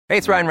Hey,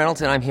 it's Ryan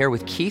Reynolds, and I'm here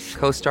with Keith,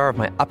 co-star of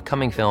my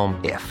upcoming film,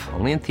 If,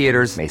 only in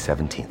theaters May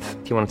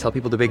 17th. Do you want to tell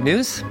people the big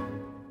news?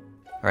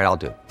 All right, I'll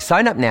do it.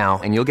 Sign up now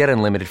and you'll get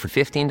unlimited for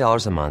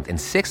 $15 a month and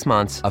 6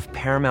 months of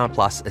Paramount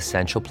Plus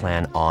Essential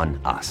Plan on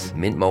us.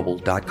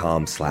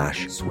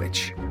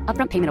 MintMobile.com/switch.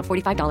 Upfront payment of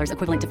 $45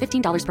 equivalent to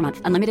 $15 per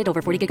month. Unlimited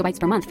over 40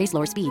 gigabytes per month. Face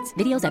lower speeds.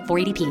 Videos at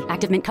 480p.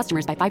 Active Mint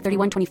customers by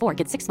 531.24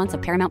 get 6 months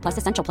of Paramount Plus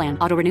Essential Plan.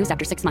 Auto renews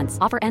after 6 months.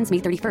 Offer ends May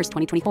 31st,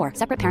 2024.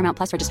 Separate Paramount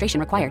Plus registration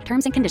required.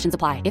 Terms and conditions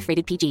apply if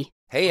rated PG.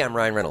 Hey, I'm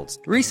Ryan Reynolds.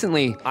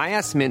 Recently, I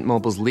asked Mint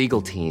Mobile's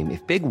legal team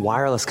if big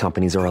wireless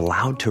companies are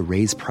allowed to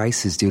raise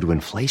prices due to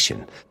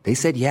inflation. They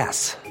said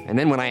yes. And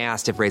then when I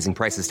asked if raising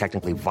prices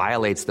technically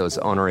violates those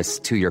onerous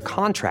 2-year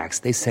contracts,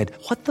 they said,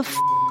 "What the f***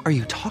 are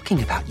you talking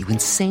about, you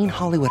insane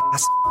Hollywood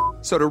ass?"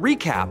 So to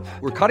recap,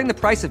 we're cutting the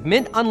price of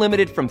Mint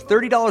Unlimited from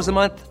 $30 a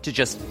month to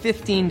just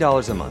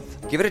 $15 a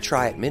month. Give it a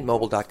try at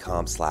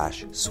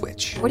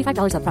mintmobile.com/switch.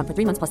 $45 upfront for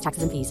 3 months plus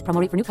taxes and fees. Promo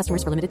rate for new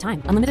customers for limited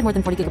time. Unlimited more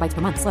than 40 gigabytes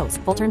per month. Slows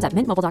full terms at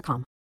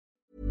mintmobile.com.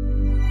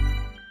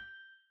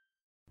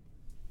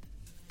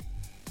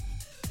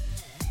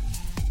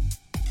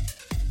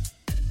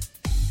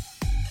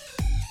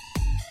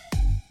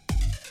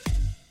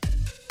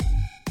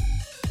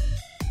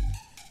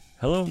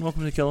 Hello and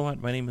welcome to Kilowatt.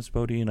 My name is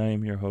Bodie and I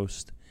am your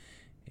host.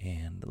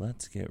 And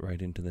let's get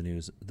right into the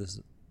news. This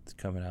is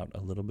coming out a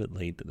little bit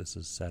late. This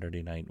is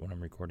Saturday night when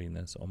I'm recording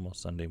this,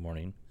 almost Sunday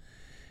morning.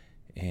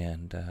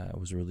 And I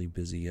was really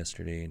busy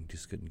yesterday and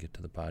just couldn't get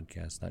to the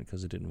podcast. Not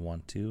because I didn't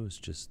want to. It's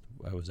just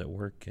I was at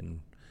work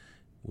and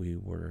we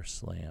were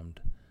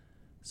slammed.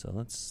 So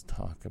let's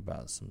talk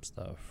about some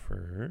stuff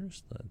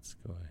first. Let's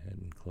go ahead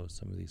and close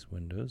some of these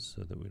windows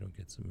so that we don't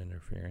get some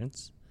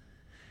interference.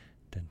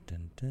 Dun,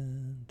 dun,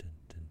 dun, dun,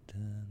 dun,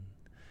 dun.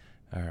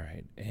 All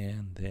right,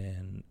 and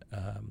then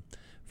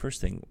first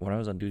thing, when I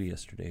was on duty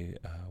yesterday,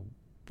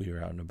 we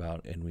were out and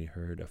about, and we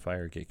heard a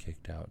fire get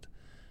kicked out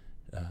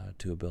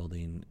to a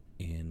building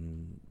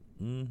in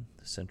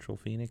Central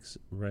Phoenix,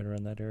 right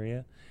around that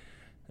area,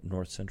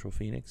 North Central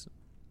Phoenix.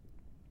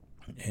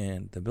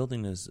 And the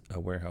building is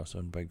a warehouse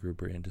owned by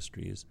Gruber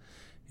Industries,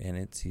 and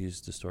it's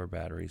used to store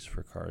batteries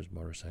for cars,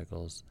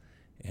 motorcycles,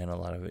 and a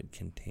lot of it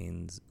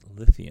contains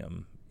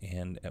lithium.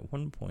 And at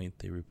one point,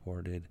 they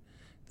reported,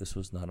 this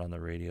was not on the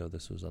radio,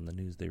 this was on the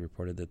news, they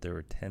reported that there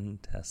were 10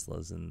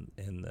 Teslas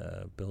in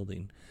the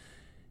building.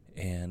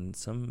 And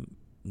some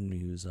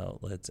news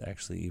outlets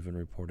actually even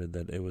reported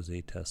that it was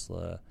a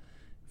Tesla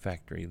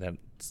factory.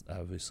 That's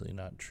obviously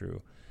not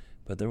true.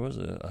 But there was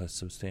a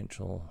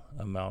substantial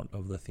amount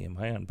of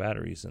lithium-ion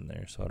batteries in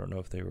there. So I don't know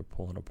if they were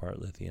pulling apart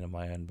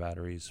lithium-ion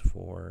batteries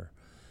for,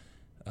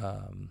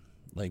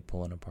 like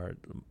pulling apart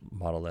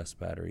Model S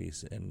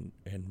batteries and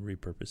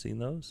repurposing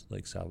those,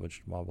 like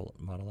salvaged Model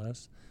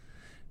S.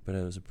 But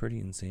it was a pretty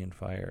insane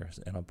fire,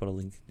 and I'll put a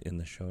link in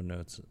the show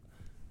notes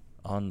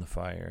on the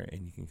fire,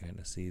 and you can kind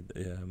of see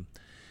they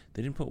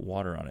didn't put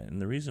water on it. And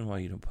the reason why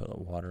you don't put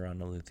water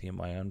on a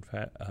lithium-ion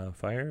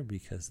fire,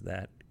 because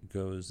that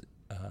goes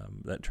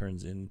that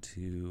turns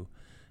into,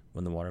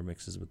 when the water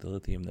mixes with the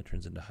lithium, that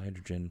turns into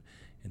hydrogen,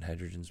 and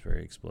hydrogen's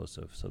very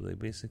explosive. So they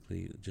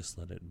basically just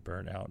let it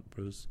burn out.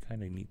 But it was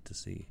kind of neat to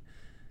see,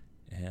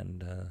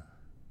 and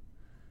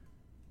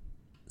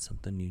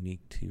something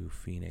unique to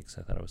Phoenix.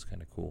 I thought it was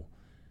kind of cool.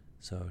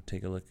 So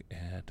take a look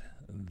at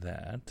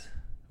that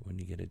when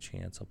you get a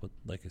chance. I'll put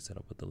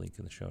the link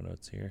in the show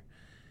notes here.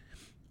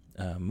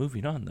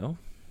 Moving on, though,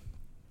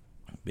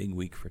 big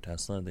week for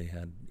Tesla. They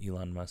had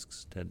Elon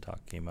Musk's TED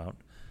Talk came out,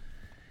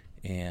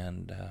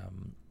 and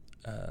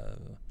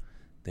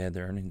they had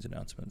their earnings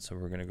announcement. So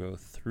we're going to go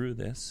through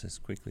this as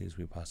quickly as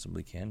we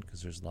possibly can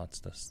because there's lots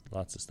of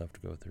stuff to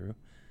go through.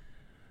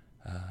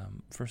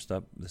 First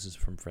up, this is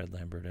from Fred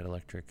Lambert at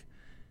Electric.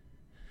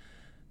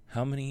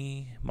 How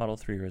many Model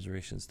 3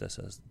 reservations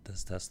does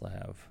Tesla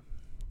have?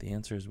 The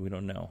answer is we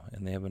don't know,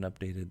 and they haven't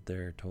updated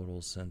their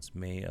totals since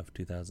May of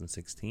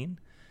 2016,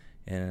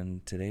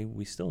 and today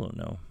we still don't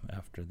know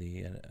after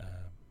the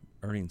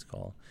earnings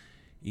call.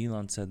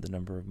 Elon said the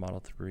number of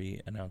Model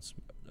 3 announced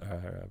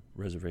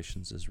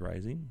reservations is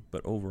rising,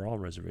 but overall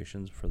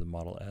reservations for the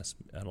Model S,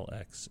 Model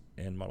X,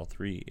 and Model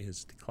 3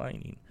 is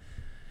declining.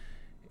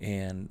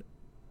 And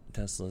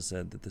Tesla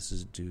said that this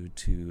is due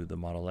to the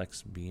Model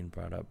X being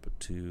brought up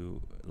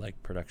to,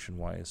 like,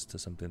 production-wise, to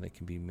something that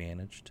can be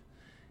managed.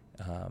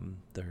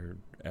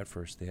 At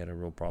first they had a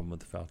real problem with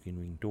the Falcon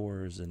Wing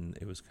doors, and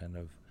it was kind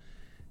of,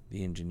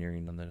 the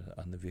engineering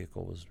on the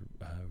vehicle was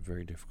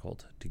very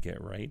difficult to get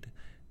right.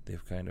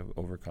 They've kind of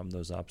overcome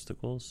those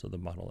obstacles, so the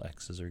Model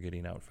X's are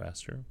getting out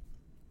faster.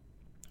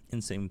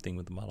 And same thing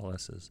with the Model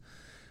S's.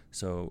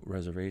 So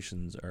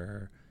reservations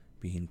are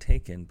being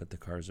taken, but the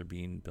cars are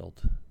being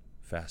built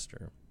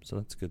faster. So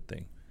that's a good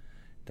thing.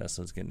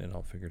 Tesla's getting it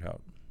all figured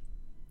out.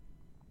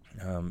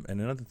 And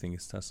another thing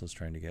is Tesla's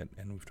trying to get,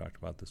 and we've talked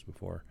about this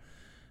before,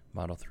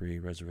 Model 3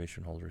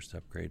 reservation holders to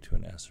upgrade to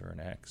an S or an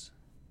X.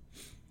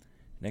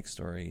 Next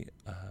story,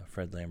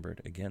 Fred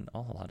Lambert. Again, a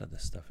lot of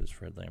this stuff is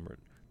Fred Lambert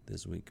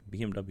this week.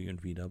 BMW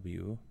and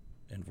VW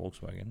and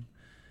Volkswagen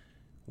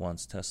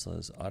wants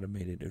Tesla's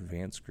automated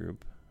advanced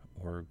group,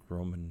 or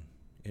Groman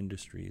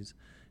Industries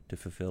to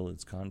fulfill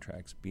its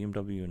contracts.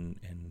 BMW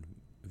and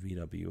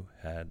VW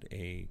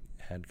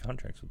had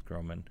contracts with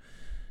Groman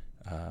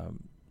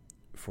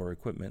for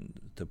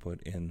equipment to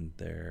put in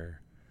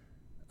their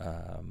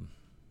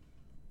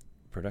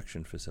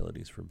production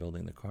facilities for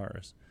building the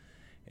cars,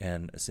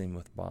 and same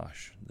with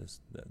Bosch.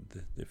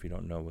 If you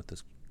don't know what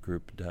this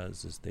group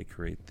does, is they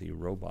create the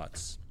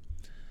robots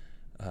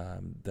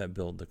that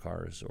build the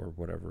cars or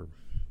whatever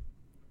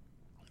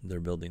they're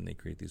building. They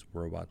create these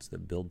robots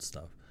that build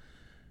stuff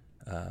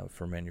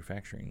for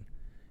manufacturing.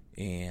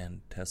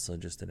 And Tesla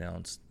just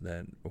announced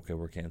that, okay,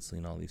 we're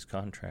canceling all these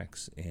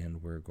contracts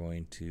and we're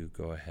going to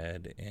go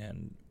ahead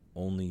and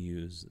only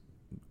use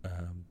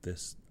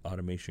this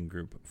automation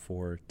group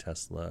for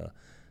Tesla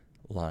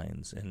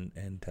lines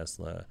and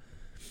Tesla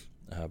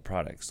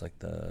products like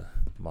the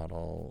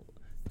Model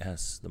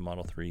S, the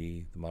Model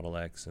 3, the Model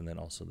X, and then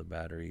also the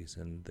batteries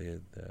and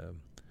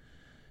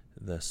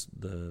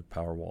the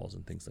power walls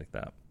and things like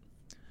that.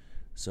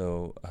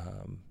 So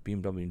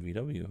BMW and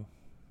VW,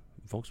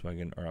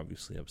 Volkswagen are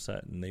obviously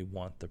upset and they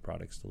want the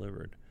products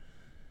delivered.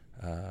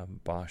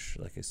 Bosch,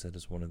 like I said,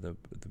 is one of the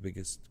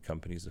biggest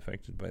companies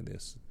affected by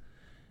this.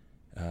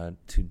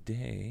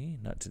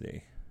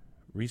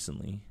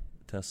 Recently,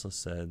 Tesla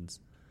said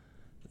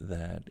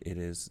that it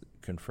is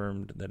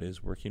confirmed that it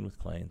is working with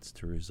clients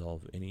to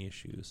resolve any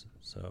issues.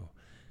 So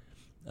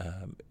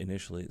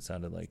initially it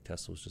sounded like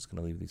Tesla was just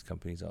going to leave these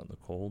companies out in the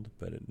cold,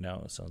 but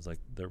now it sounds like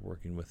they're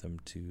working with them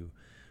to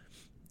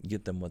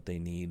get them what they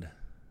need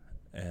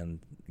and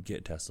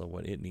get Tesla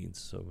what it needs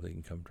so they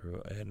can come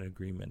to an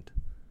agreement,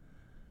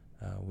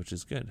 which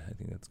is good. I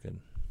think that's good.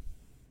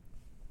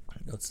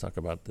 Let's talk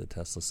about the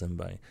Tesla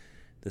Semi.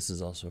 This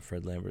is also a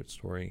Fred Lambert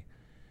story.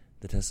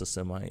 The Tesla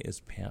Semi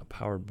is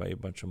powered by a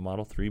bunch of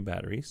Model 3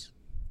 batteries.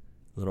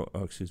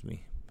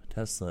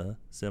 Tesla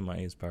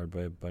Semi is powered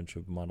by a bunch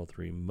of Model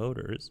 3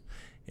 motors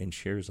and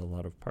shares a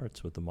lot of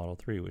parts with the Model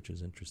 3, which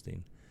is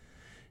interesting.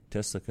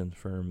 Tesla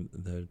confirmed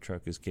the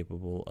truck is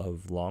capable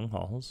of long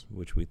hauls,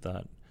 which we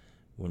thought,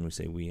 when we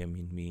say we, I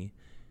mean me.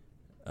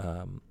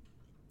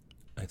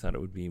 I thought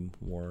it would be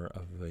more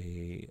of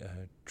a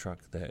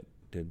truck that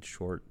did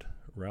short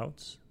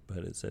routes, but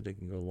it said it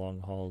can go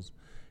long hauls.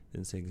 It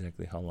didn't say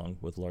exactly how long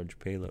with large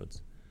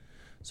payloads.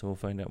 So we'll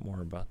find out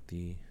more about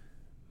the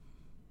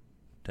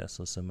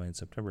Tesla Semi in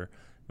September.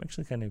 I'm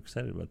actually kind of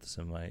excited about the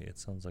Semi. It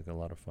sounds like a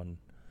lot of fun,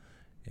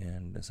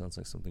 and it sounds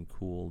like something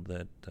cool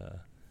that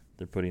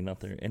they're putting out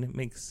there. And it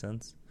makes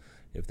sense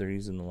if they're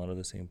using a lot of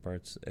the same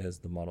parts as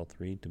the Model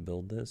 3 to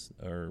build this,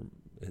 or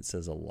it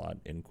says a lot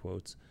in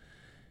quotes.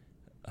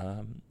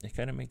 It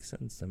kind of makes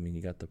sense. I mean,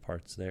 you got the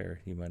parts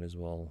there. You might as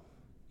well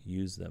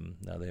use them.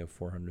 Now they have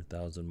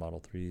 400,000 Model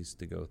 3s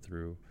to go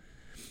through.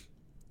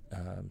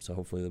 So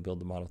hopefully they'll build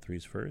the Model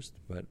 3s first,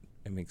 but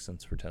it makes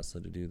sense for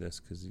Tesla to do this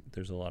because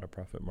there's a lot of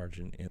profit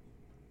margin in.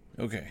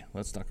 Okay,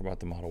 let's talk about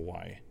the Model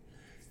Y.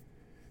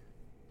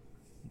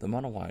 The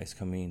Model Y is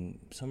coming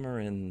somewhere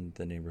in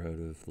the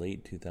neighborhood of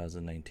late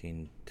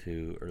 2019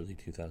 to early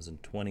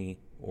 2020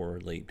 or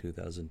late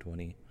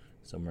 2020,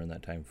 somewhere in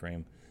that time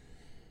frame.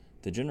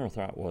 The general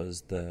thought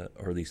was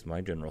or at least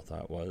my general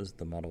thought was,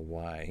 the Model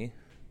Y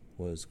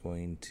was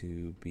going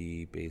to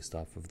be based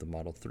off of the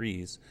Model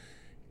 3's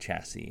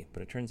chassis,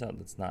 but it turns out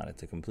it's not.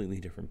 It's a completely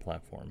different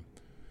platform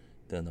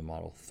than the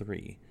Model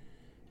 3.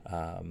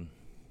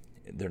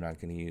 They're not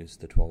going to use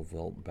the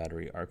 12-volt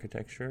battery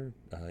architecture.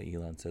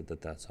 Elon said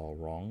that that's all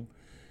wrong.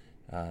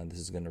 This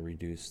is going to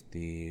reduce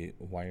the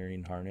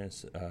wiring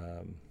harness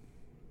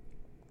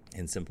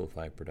and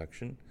simplify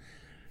production,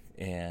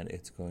 and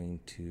it's going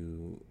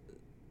to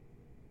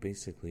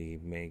basically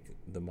make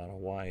the Model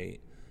Y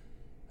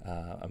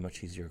a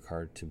much easier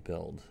car to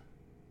build.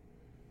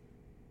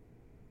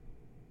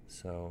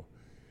 So,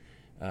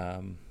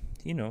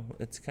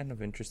 it's kind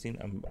of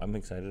interesting. I'm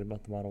excited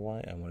about the Model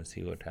Y. I want to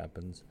see what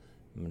happens.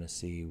 I'm going to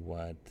see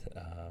what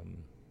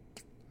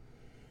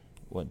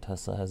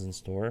Tesla has in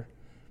store.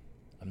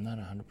 I'm not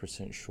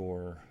 100%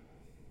 sure.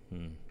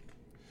 I'm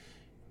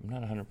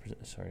not 100%.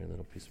 Sorry, a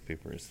little piece of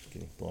paper is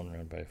getting blown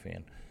around by a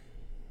fan.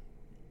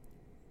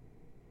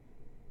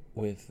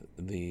 With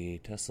the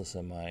Tesla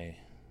Semi,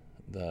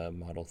 the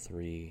Model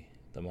 3,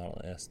 the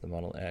Model S, the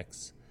Model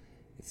X,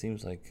 it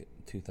seems like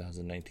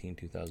 2019,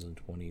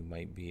 2020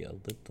 might be a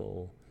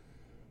little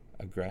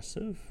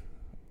aggressive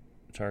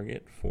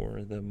target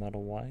for the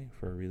Model Y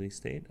for a release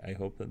date. I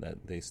hope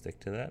that they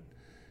stick to that,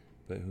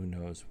 but who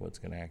knows what's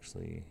going to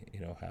actually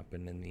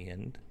happen in the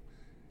end.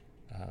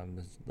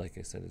 Like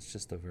I said, it's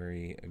just a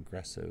very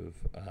aggressive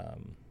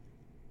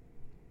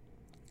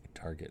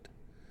target.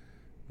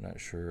 I'm not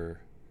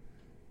sure.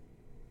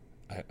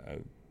 I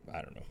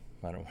don't know.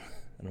 I don't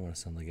want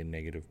to sound like a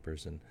negative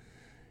person,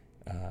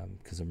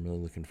 because I'm really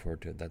looking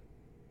forward to it. That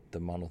the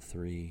Model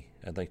 3,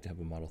 I'd like to have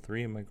a Model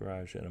 3 in my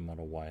garage and a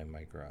Model Y in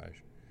my garage.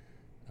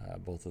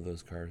 Both of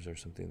those cars are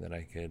something that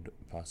I could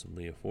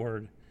possibly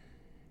afford,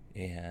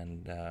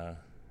 and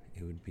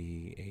it would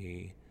be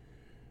a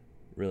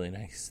really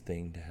nice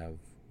thing to have,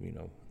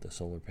 the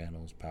solar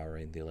panels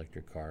powering the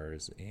electric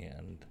cars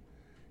and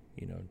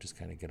just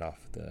kind of get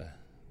off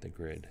the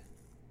grid.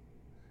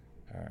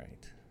 All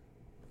right.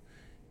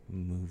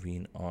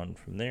 Moving on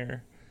from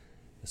there,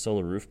 the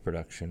solar roof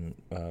production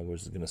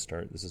was going to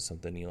start. This is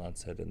something Elon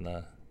said in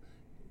the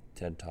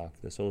TED Talk.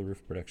 The solar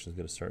roof production is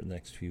going to start in the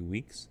next few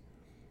weeks.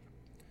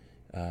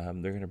 They're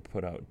going to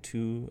put out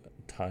two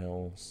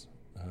of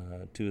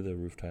the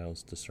roof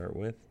tiles to start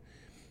with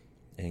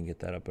and get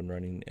that up and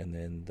running, and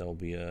then there'll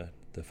be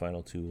the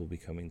final two will be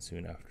coming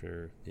soon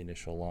after the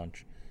initial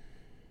launch.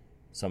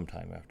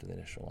 Sometime after the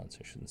initial launch,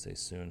 I shouldn't say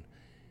soon.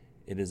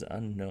 It is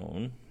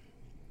unknown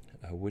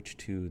which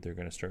two they're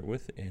going to start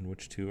with and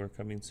which two are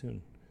coming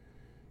soon.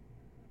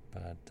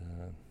 But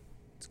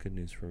it's good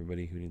news for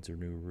everybody who needs a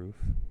new roof.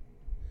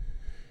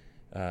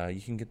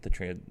 You can get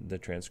the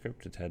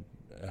transcript to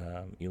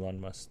Elon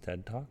Musk's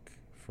TED Talk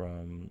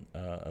from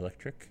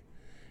Electric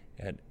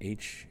at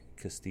H.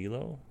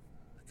 Castillo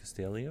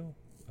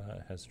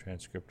has a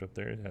transcript up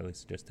there. At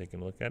least just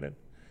taking a look at it.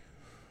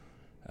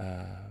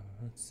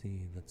 Let's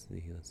see.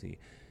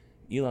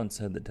 Elon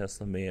said that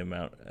Tesla may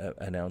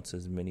announce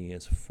as many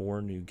as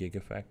 4 new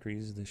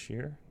gigafactories this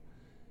year.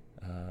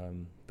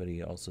 But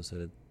he also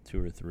said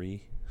 2 or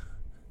 3.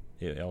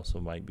 It also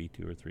might be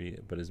 2 or 3,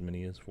 but as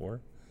many as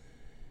 4.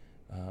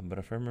 But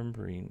if I'm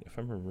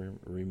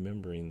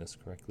remembering this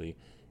correctly,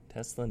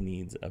 Tesla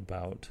needs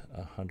about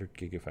 100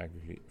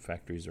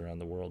 gigafactories around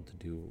the world to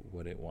do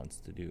what it wants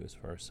to do as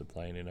far as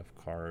supplying enough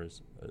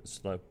cars,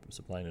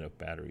 supplying enough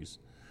batteries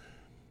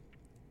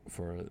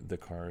for the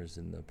cars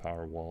and the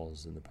power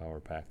walls and the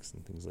power packs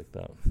and things like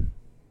that.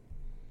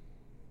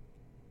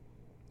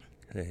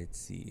 Let's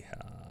see.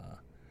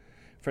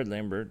 Fred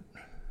Lambert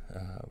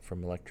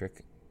from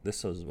Electric.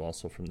 This was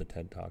also from the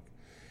TED Talk.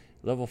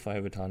 Level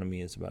 5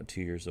 autonomy is about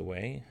 2 years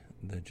away.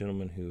 The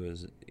gentleman who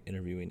was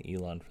interviewing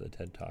Elon for the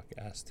TED Talk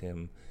asked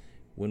him,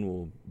 when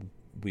will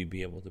we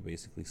be able to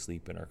basically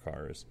sleep in our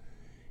cars?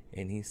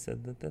 And he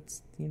said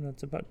that's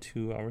it's about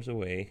 2 hours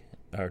away,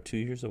 or 2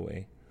 years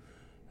away.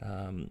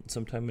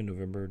 Sometime in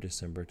November or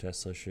December,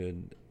 Tesla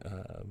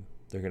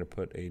they're going to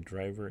put a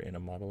driver in a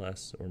Model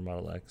S or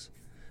Model X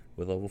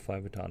with level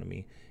 5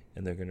 autonomy,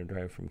 and they're going to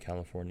drive from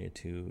California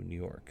to New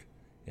York.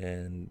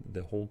 And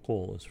the whole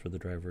goal is for the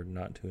driver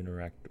not to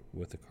interact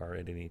with the car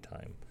at any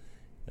time.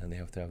 And they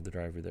have to have the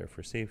driver there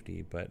for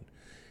safety, but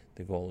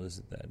the goal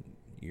is that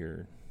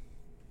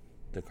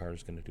the car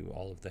is going to do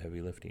all of the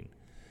heavy lifting.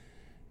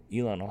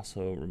 Elon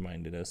also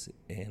reminded us,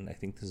 and I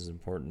think this is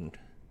important,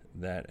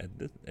 that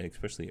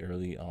especially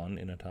early on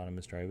in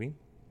autonomous driving,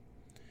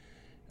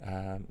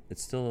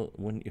 it's still,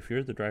 if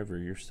you're the driver,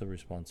 you're still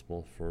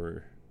responsible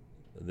for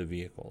the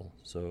vehicle.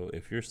 So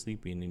if you're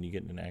sleeping and you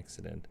get in an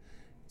accident,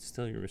 it's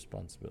still your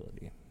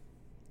responsibility.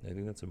 I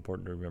think that's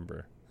important to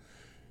remember.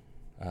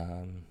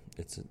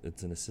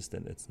 It's an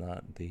assistant. It's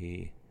not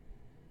the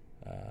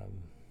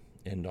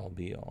end all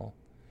be all.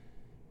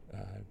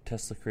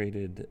 Tesla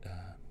created,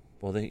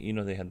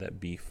 they had that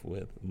beef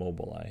with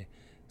Mobileye.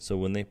 So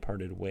when they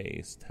parted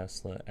ways,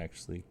 Tesla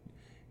actually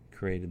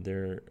created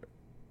their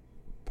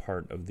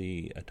part of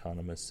the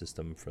autonomous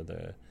system for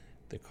the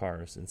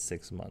cars in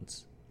 6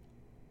 months.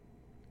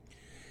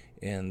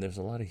 And there's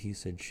a lot of he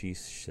said, she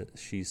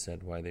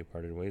said why they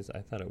parted ways. I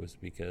thought it was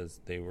because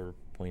they were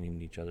pointing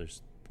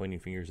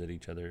fingers at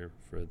each other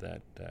for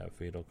that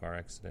fatal car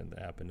accident that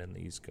happened in the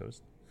East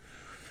Coast.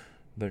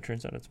 But it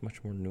turns out it's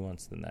much more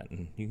nuanced than that.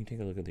 And you can take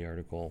a look at the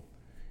article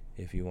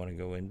if you want to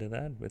go into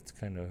that. It's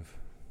kind of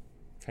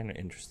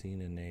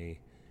interesting in a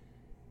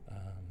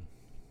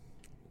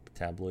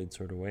tabloid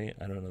sort of way.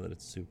 I don't know that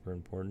it's super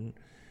important.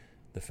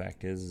 The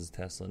fact is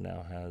Tesla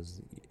now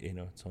has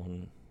its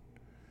own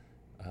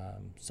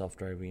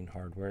self-driving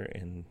hardware,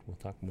 and we'll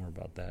talk more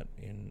about that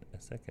in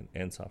a second,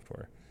 and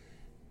software.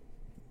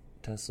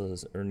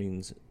 Tesla's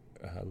earnings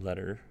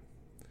letter,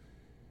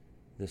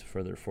 this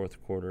for their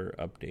fourth quarter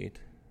update.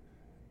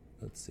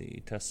 Let's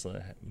see,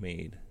 Tesla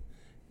made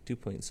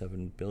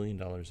 $2.7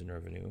 billion in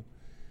revenue.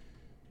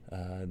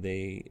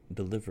 They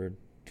delivered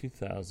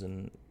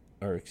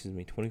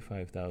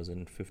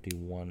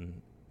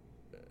 25,051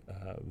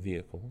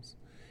 vehicles.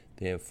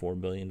 They have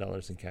 $4 billion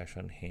in cash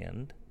on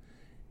hand.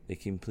 They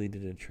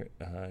completed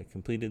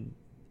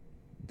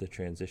the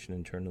transition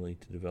internally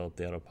to develop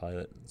the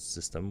autopilot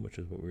system, which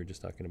is what we were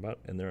just talking about,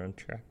 and they're on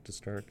track to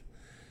start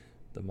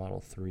the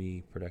Model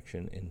 3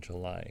 production in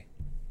July.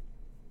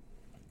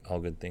 All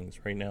good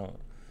things. Right now,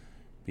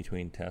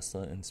 between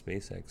Tesla and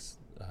SpaceX,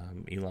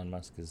 Elon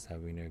Musk is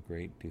having a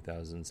great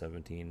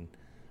 2017.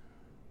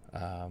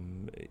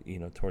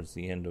 Towards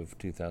the end of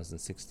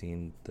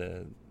 2016,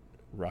 the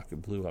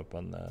rocket blew up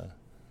on the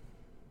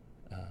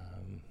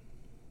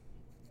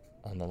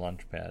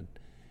launch pad,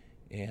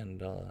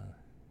 and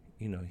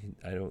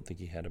I don't think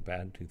he had a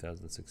bad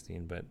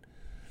 2016, but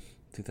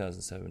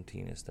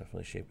 2017 is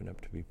definitely shaping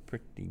up to be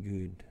pretty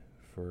good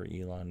for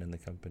Elon and the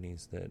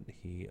companies that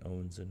he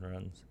owns and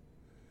runs.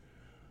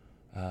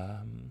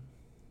 And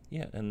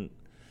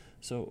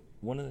so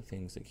one of the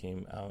things that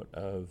came out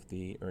of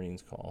the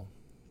earnings call,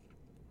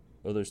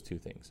 there's two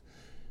things,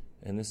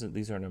 and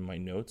these aren't in my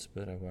notes,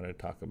 but I want to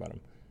talk about them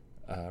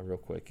real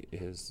quick,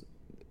 is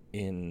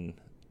in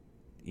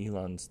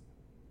Elon's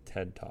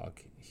TED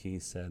Talk, he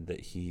said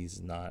that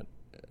he's not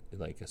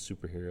like a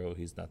superhero.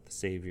 He's not the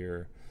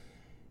savior.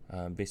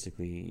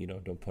 Basically,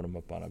 don't put him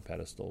up on a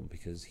pedestal,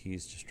 because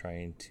he's just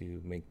trying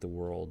to make the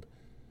world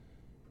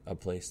a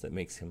place that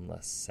makes him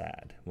less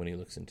sad when he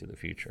looks into the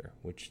future,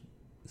 which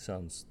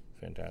sounds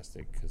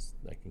fantastic because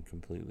I can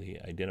completely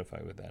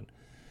identify with that.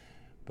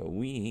 But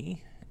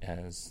we,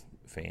 as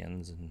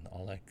fans and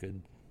all that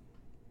good,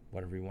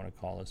 whatever you want to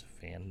call us,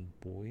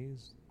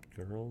 fanboys,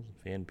 girls,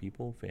 fan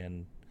people,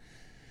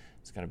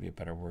 it's got to be a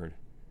better word.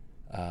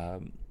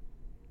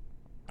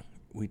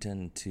 We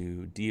tend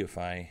to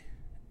deify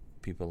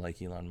people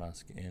like Elon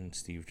Musk and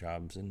Steve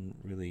Jobs, and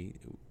really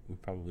we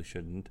probably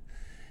shouldn't,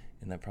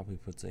 and that probably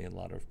puts a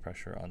lot of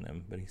pressure on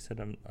them. But he said,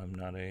 I'm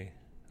not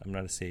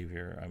a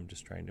savior. I'm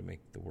just trying to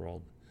make the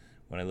world,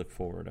 when I look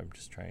forward, I'm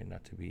just trying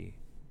not to be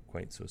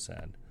quite so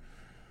sad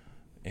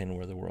and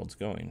where the world's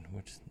going,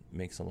 which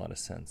makes a lot of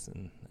sense,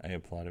 and I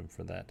applaud him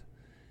for that.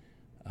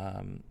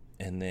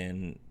 And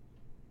then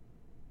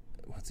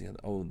what's the other?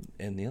 Oh,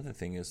 and the other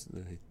thing is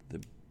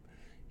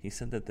he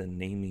said that the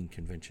naming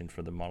convention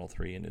for the Model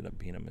 3 ended up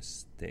being a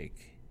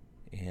mistake.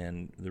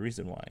 And the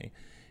reason why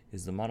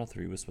is the Model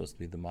 3 was supposed to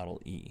be the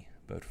Model E,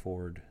 but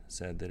Ford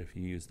said that if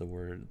you use the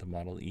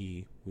Model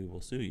E, we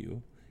will sue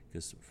you,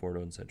 because Ford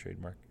owns that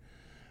trademark.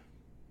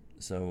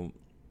 So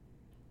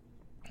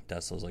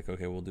Tesla's like,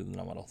 okay, we'll do the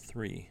Model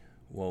 3.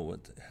 Well,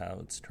 how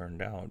it's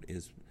turned out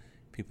is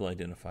people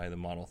identify the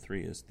Model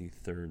 3 as the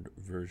third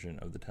version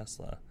of the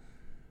Tesla,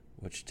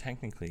 which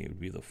technically would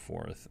be the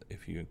fourth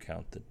if you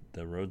count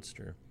the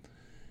Roadster.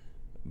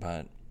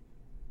 But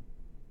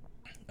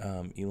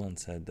Elon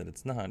said that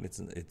it's not.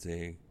 It's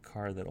a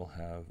car that will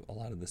have a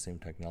lot of the same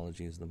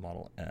technology as the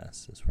Model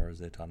S as far as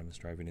the autonomous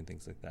driving and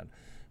things like that.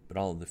 But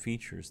all of the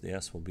features, the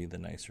S will be the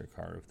nicer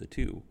car of the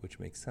two, which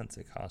makes sense.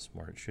 It costs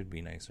more. It should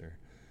be nicer.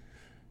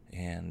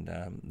 And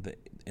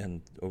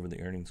and over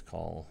the earnings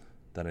call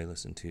that I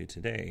listened to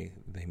today,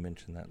 they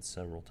mentioned that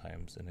several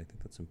times, and I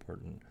think that's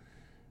important.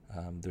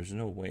 There's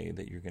no way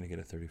that you're going to get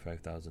a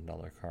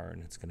 $35,000 car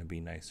and it's going to be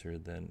nicer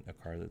than a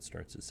car that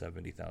starts at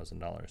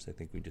 $70,000. I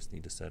think we just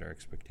need to set our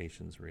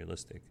expectations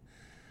realistic.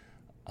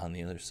 On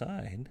the other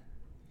side,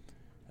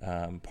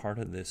 part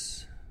of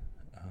this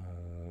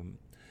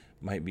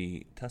might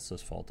be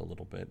Tesla's fault a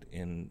little bit,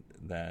 in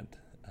that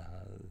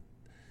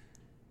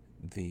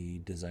the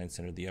design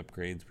center, the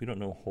upgrades, we don't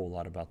know a whole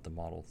lot about the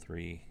Model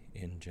 3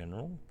 in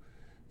general.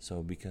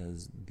 So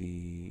because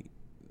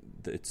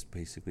it's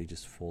basically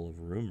just full of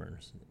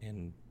rumors,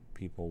 and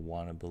people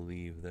want to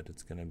believe that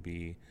it's going to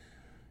be,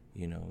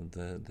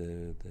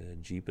 the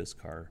Jeepest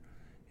car,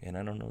 and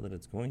I don't know that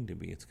it's going to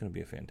be. It's going to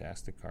be a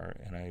fantastic car,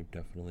 and I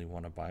definitely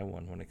want to buy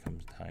one when it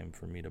comes time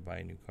for me to buy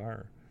a new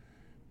car,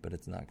 but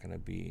it's not going to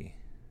be,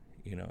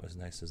 as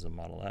nice as a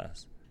Model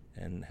S.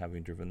 And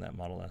having driven that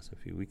Model S a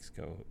few weeks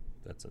ago,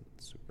 that's a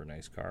super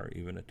nice car,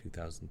 even a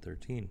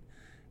 2013,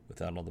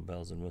 without all the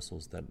bells and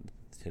whistles that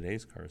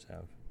today's cars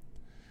have.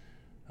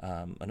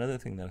 Another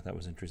thing that I thought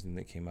was interesting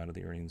that came out of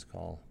the earnings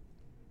call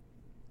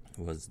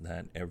was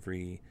that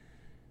every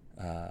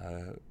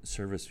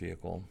service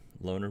vehicle,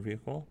 loaner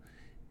vehicle,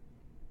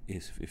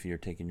 is, if you're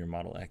taking your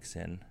Model X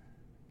in,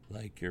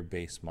 like your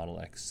base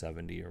Model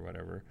X70 or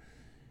whatever,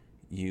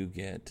 you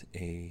get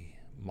a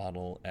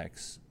Model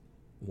X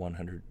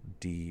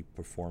 100D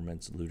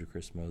performance,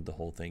 ludicrous mode, the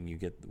whole thing. You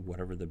get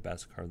whatever the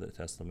best car that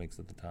Tesla makes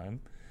at the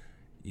time,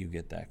 you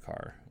get that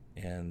car.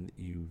 And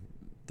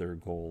their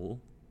goal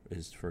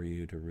is for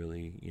you to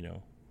really,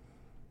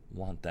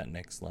 want that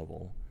next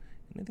level.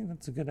 And I think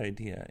that's a good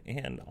idea.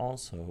 And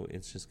also,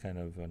 it's just kind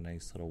of a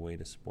nice little way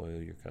to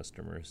spoil your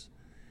customers.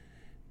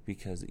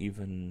 Because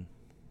even,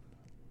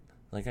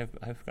 like,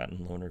 I've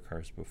gotten loaner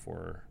cars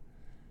before,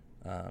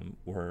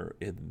 where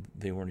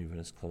they weren't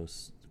even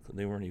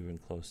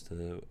close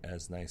to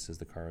as nice as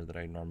the car that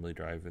I normally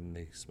drive, and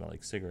they smell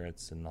like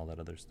cigarettes and all that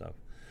other stuff.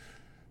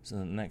 So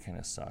then that kind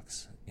of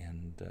sucks.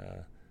 And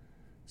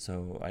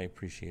so I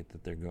appreciate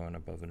that they're going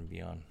above and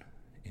beyond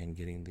and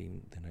getting the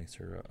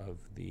nicer of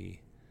the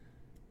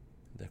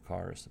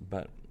cars,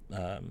 but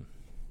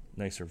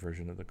nicer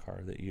version of the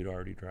car that you'd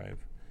already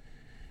drive.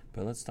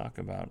 But let's talk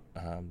about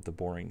the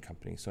Boring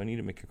Company. So I need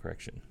to make a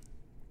correction.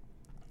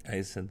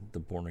 I said that the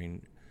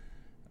Boring,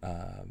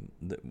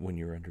 that when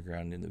you're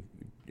underground and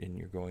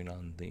you're going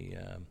on the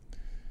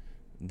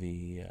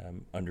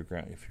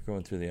underground, if you're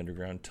going through the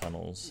underground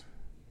tunnels,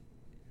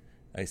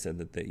 I said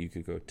that you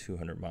could go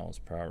 200 miles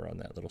per hour on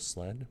that little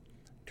sled.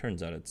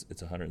 Turns out it's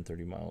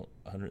 130 miles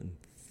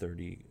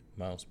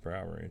per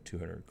hour and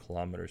 200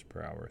 kilometers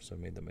per hour. So I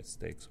made the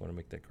mistake. So I want to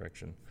make that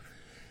correction.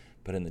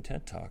 But in the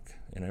TED Talk,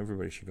 and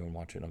everybody should go and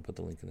watch it, and I'll put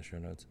the link in the show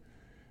notes.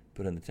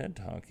 But in the TED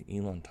Talk,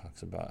 Elon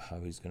talks about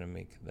how he's going to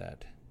make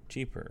that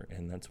cheaper.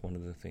 And that's one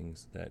of the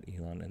things that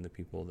Elon and the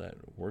people that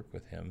work for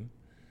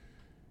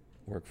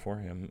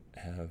him,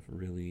 have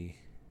really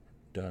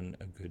done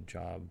a good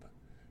job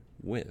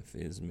with,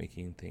 is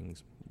making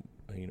things,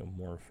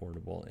 more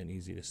affordable and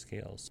easy to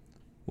scale.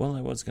 Well,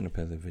 I was going to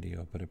play the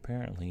video, but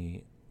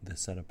apparently the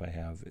setup I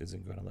have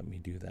isn't going to let me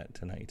do that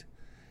tonight.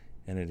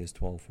 and it is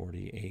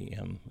 12:40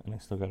 a.m. and I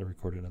still got to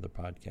record another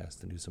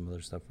podcast and do some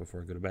other stuff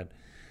before I go to bed.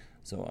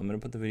 So I'm going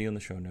to put the video in the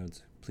show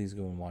notes. Please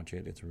go and watch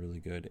it. It's really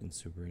good and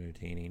super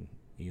entertaining.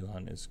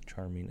 Elon is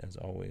charming as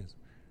always.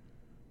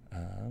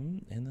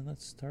 And then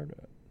let's start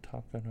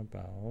talking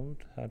about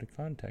how to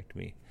contact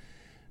me.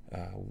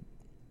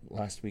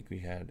 Last week we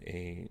had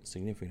a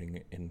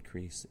significant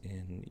increase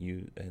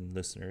in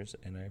listeners,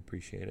 and I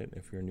appreciate it.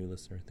 If you're a new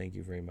listener, thank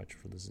you very much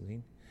for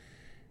listening.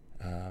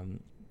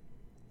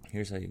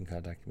 Here's how you can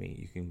contact me.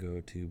 You can go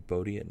to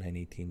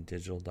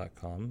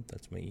bodie@918digital.com.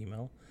 That's my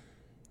email.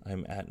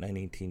 I'm at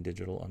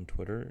 918digital on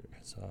Twitter.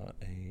 I saw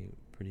a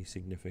pretty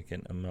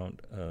significant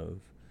amount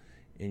of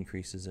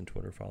increases in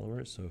Twitter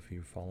followers. So if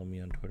you follow me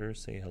on Twitter,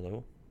 say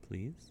hello,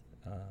 please.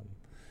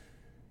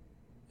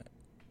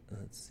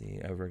 Let's see.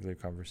 I have regular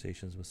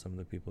conversations with some of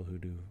the people who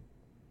do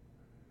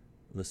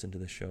listen to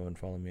the show and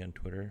follow me on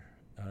Twitter.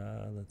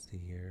 Let's see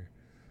here.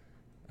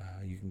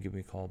 You can give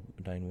me a call,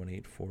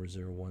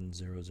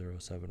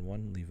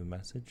 918-401-0071. Leave a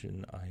message,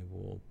 and I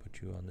will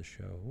put you on the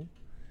show.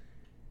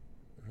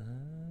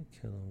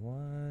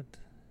 Kilowatt.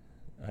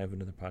 I have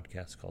another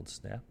podcast called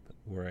Snap,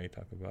 where I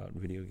talk about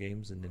video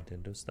games and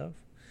Nintendo stuff.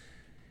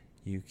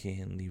 You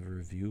can leave a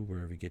review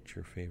wherever you get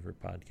your favorite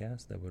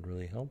podcast. That would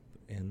really help.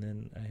 And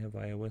then I have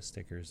iOS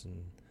stickers,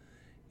 and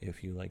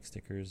if you like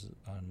stickers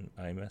on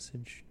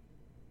iMessage,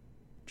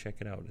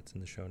 check it out. It's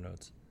in the show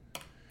notes.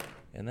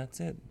 And that's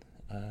it.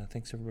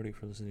 Thanks everybody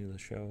for listening to the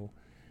show.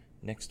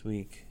 Next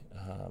week,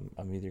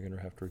 I'm either going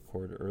to have to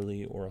record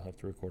early or I'll have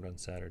to record on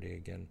Saturday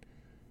again,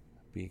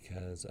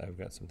 because I've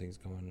got some things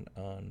going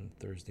on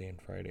Thursday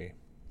and Friday.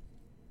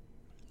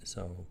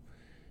 So,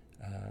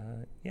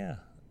 yeah.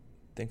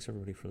 Thanks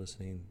everybody for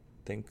listening.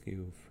 Thank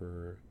you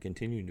for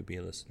continuing to be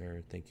a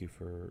listener. Thank you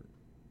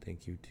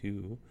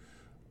to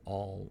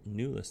all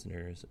new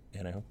listeners,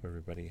 and I hope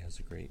everybody has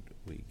a great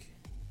week.